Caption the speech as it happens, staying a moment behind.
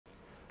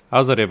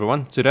How's it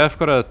everyone? Today I've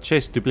got a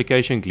chest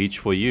duplication glitch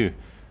for you.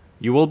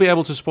 You will be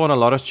able to spawn a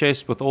lot of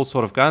chests with all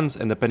sort of guns,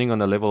 and depending on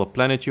the level of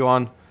planet you're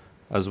on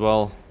as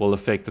well will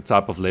affect the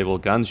type of level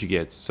guns you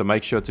get. So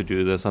make sure to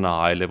do this on a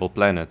high level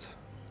planet.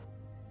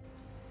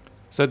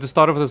 So to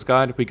start off with this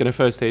guide, we're going to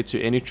first head to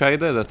any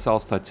trader that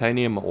sells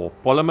titanium or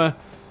polymer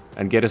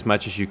and get as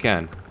much as you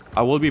can.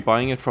 I will be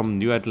buying it from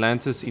New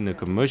Atlantis in the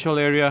commercial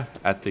area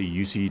at the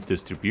UC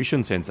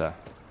distribution center.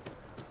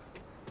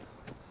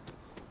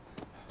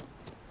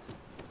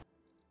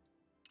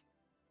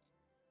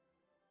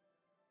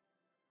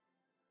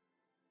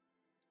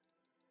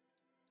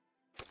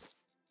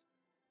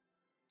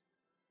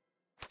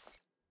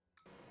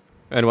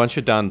 And once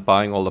you're done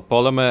buying all the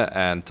polymer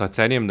and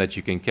titanium that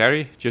you can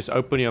carry, just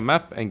open your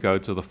map and go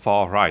to the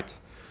far right.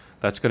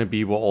 That's going to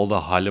be where all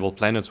the high level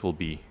planets will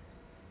be.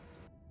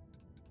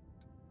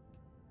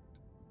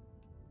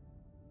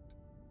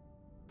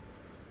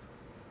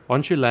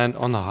 Once you land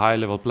on the high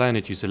level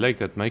planet you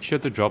selected, make sure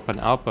to drop an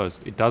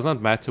outpost. It does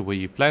not matter where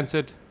you plant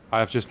it. I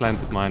have just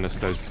planted mine as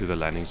close to the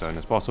landing zone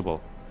as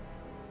possible.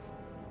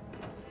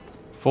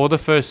 For the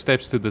first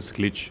steps to this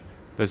glitch,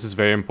 this is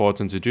very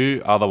important to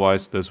do,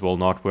 otherwise this will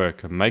not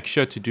work. Make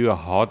sure to do a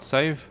hard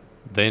save,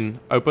 then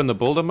open the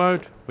builder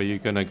mode where you're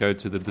going to go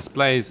to the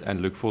displays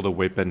and look for the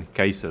weapon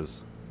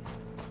cases.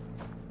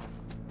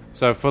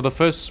 So for the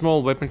first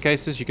small weapon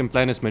cases you can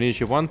plan as many as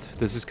you want.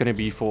 This is going to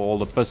be for all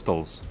the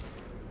pistols.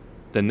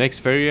 The next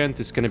variant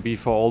is going to be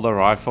for all the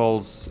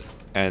rifles,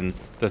 and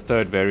the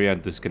third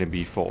variant is going to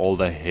be for all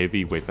the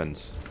heavy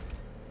weapons.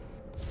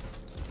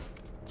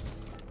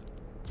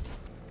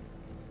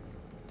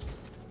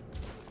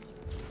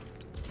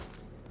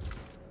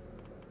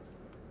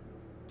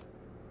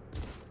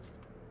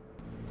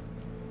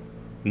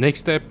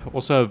 Next step,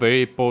 also a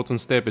very important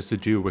step, is to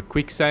do a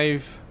quick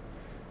save.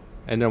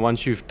 And then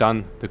once you've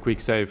done the quick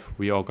save,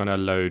 we are going to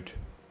load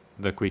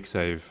the quick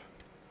save.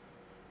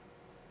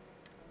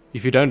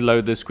 If you don't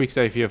load this quick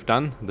save you have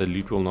done, the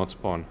loot will not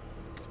spawn.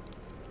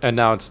 And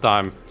now it's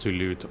time to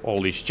loot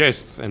all these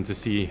chests and to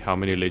see how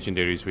many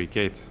legendaries we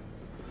get.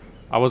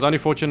 I was only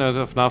fortunate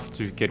enough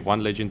to get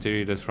one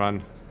legendary this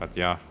run, but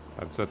yeah,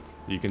 that's it.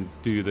 You can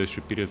do this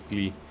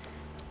repeatedly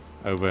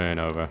over and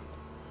over.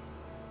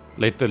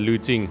 Let the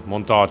looting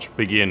montage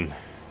begin.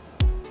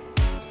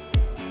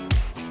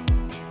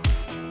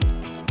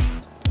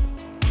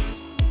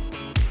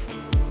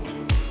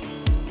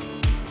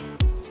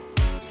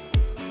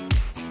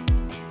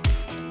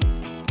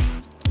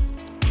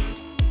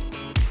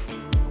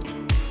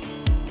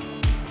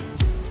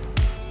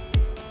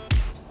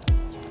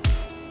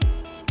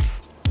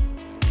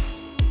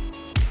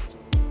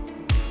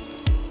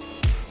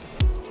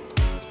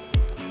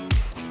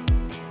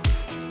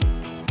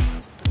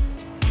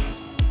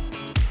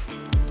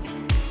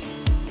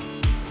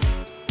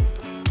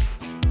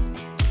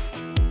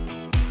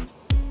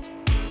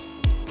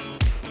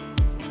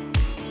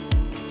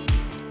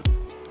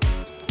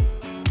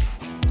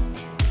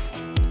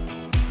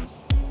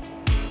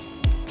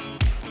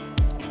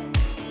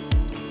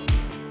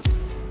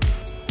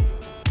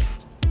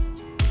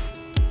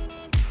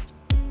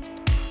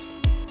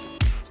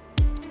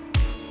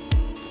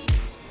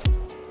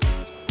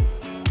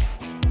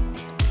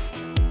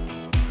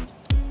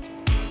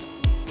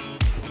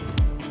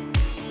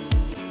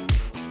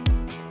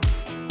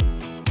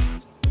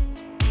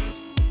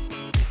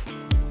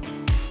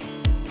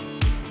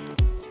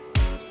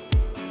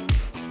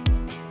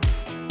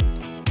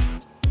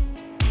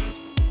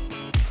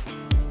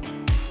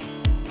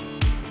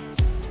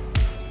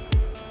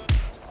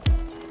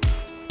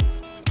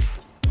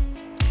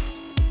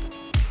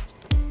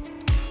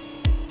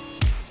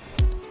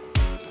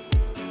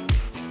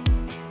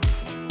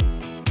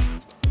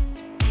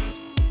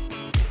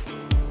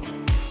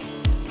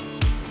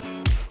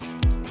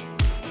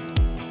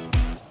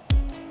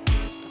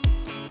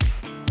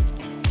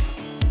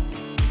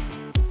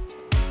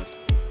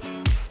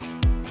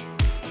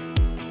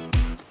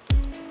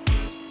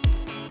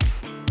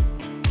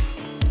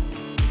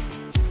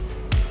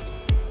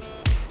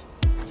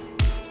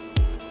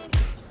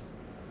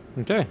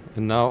 Okay,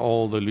 and now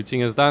all the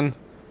looting is done,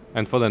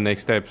 and for the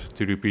next step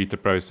to repeat the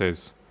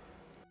process.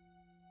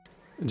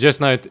 Just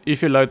note,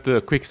 if you load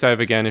the quick save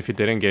again, if you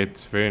didn't get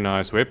very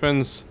nice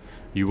weapons,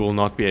 you will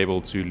not be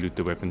able to loot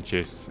the weapon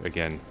chests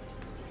again.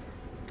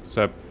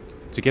 So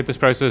to get this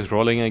process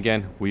rolling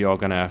again, we are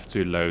gonna have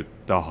to load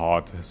the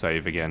hard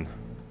save again.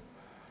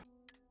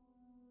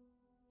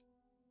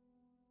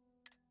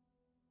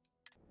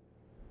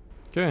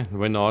 Okay,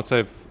 when the hard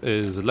save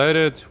is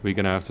loaded, we're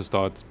gonna have to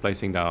start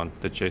placing down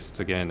the chests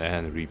again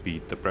and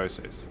repeat the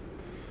process.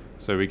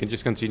 So we can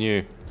just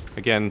continue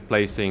again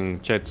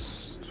placing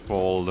chests for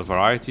all the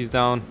varieties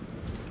down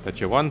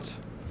that you want,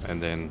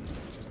 and then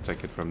just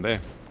take it from there.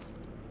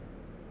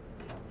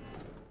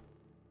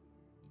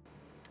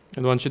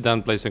 And once you're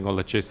done placing all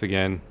the chests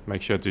again,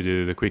 make sure to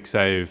do the quick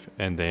save,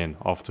 and then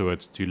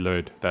afterwards to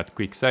load that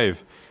quick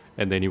save,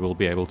 and then you will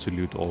be able to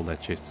loot all the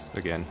chests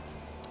again.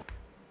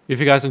 If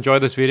you guys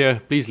enjoyed this video,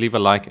 please leave a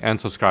like and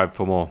subscribe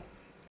for more.